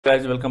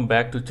Guys, welcome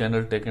back to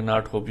channel Tech and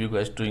Art. Hope you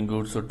guys doing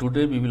good. So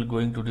today we will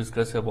going to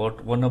discuss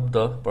about one of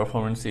the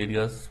performance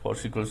areas for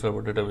SQL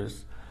Server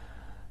database.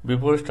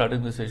 Before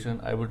starting the session,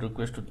 I would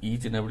request to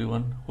each and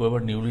everyone whoever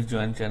newly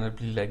joined channel,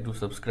 please like to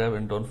subscribe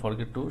and don't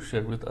forget to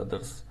share with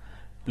others.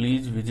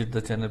 Please visit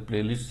the channel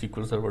playlist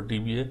SQL Server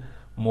DBA.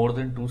 More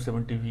than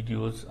 270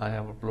 videos I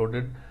have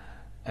uploaded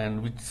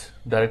and which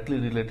directly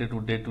related to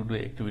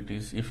day-to-day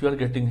activities. If you are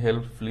getting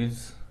help,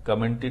 please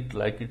comment it,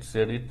 like it,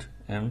 share it,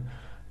 and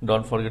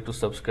don't forget to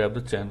subscribe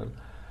the channel.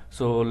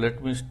 So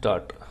let me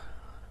start.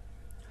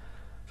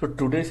 So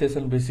today's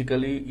session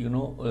basically,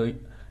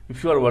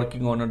 if you are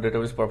working on a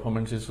database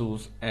performance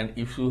issues and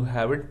if you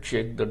haven't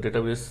checked the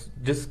database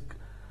disk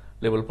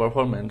level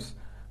performance,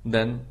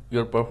 then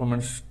your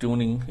performance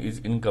tuning is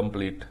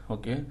incomplete.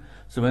 Okay,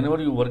 so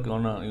whenever you work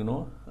on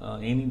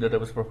any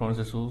database performance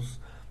issues,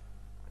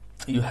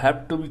 you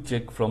have to be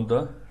checked from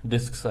the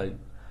disk side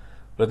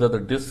whether the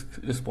disk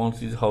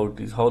response is how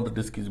the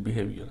disk is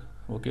behavior.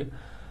 Okay,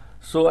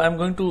 so I'm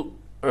going to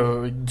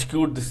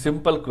execute this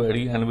simple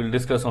query and we'll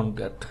discuss on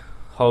that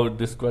how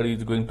this query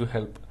is going to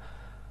help.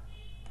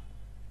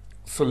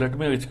 So let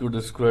me execute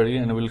this query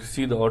and we'll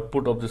see the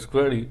output of this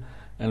query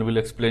and we'll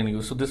explain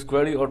you. So this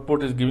query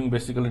output is giving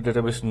basically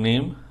database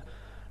name,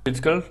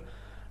 physical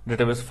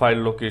database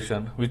file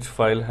location, which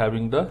file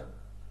having the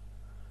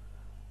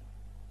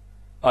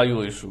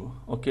IO issue.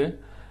 Okay,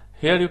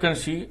 here you can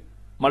see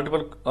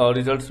multiple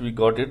results we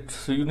got it.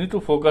 So you need to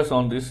focus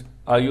on this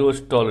IO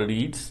stall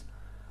reads,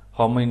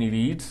 how many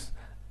reads,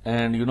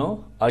 and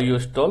IO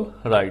stall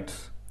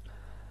writes.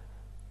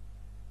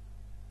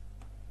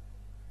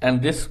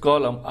 And this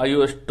column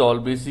IO stall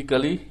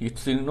basically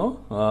it's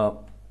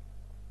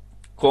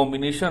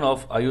combination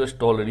of IO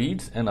stall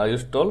reads and IO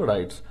stall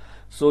writes.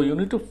 So you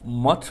need to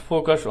much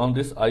focus on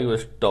this IO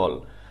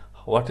stall.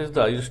 What is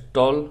the IO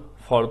stall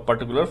for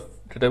particular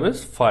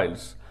database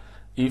files?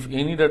 If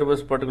any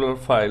database particular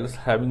files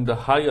having the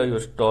high IO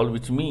stall,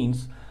 which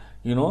means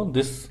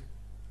this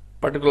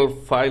particular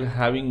file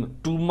having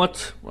too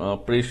much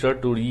pressure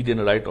to read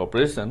and write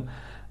operation,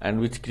 and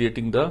which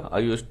creating the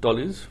IO stall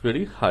is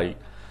very high.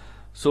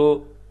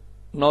 So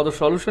now the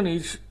solution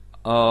is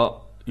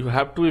you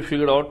have to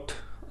figure out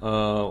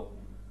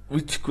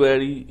which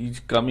query is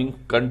coming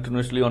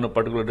continuously on a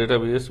particular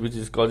database which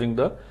is causing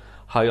the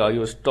high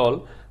IO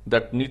stall.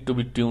 That need to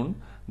be tuned,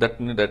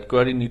 that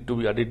query need to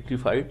be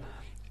identified.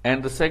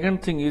 And the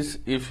second thing is,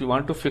 if you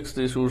want to fix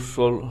the issue,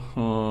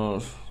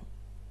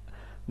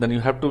 then you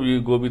have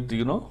to go with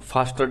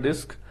faster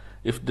disk.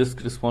 If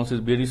disk response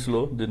is very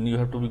slow, then you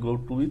have to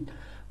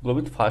go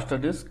with faster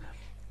disk.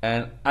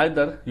 And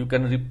either you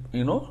can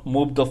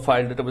move the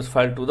database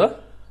file to the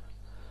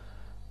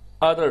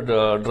other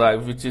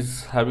drive which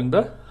is having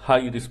the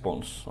high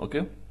response.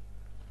 Okay,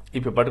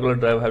 if a particular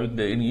drive having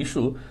any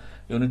issue,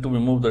 you need to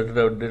move the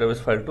database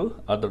file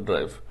to other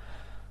drive.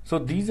 So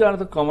these are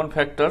the common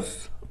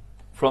factors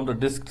from the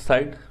disk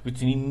side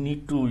which you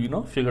need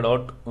to figure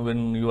out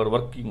when you are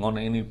working on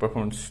any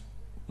performance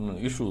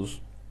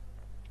issues,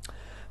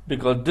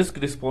 because disk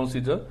response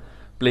is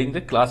playing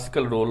the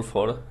classical role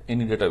for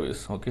any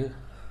database. Okay,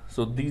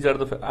 so these are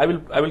the I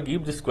will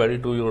give this query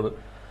to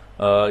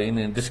your in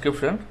a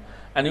description,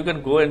 and you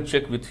can go and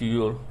check with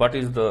your what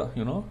is the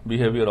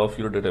behavior of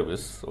your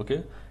database.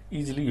 Okay,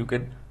 easily you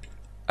can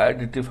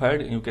identify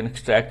it, you can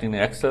extract in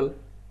Excel,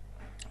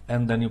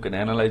 and then you can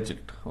analyze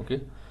it.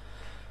 Okay,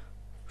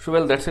 so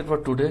well, that's it for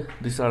today.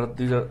 This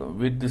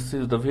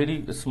is the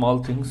very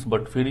small things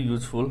but very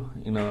useful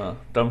in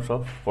terms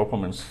of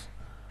performance.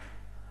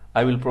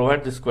 I will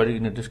provide this query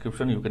in a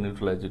description. You can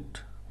utilize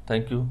it.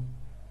 Thank you.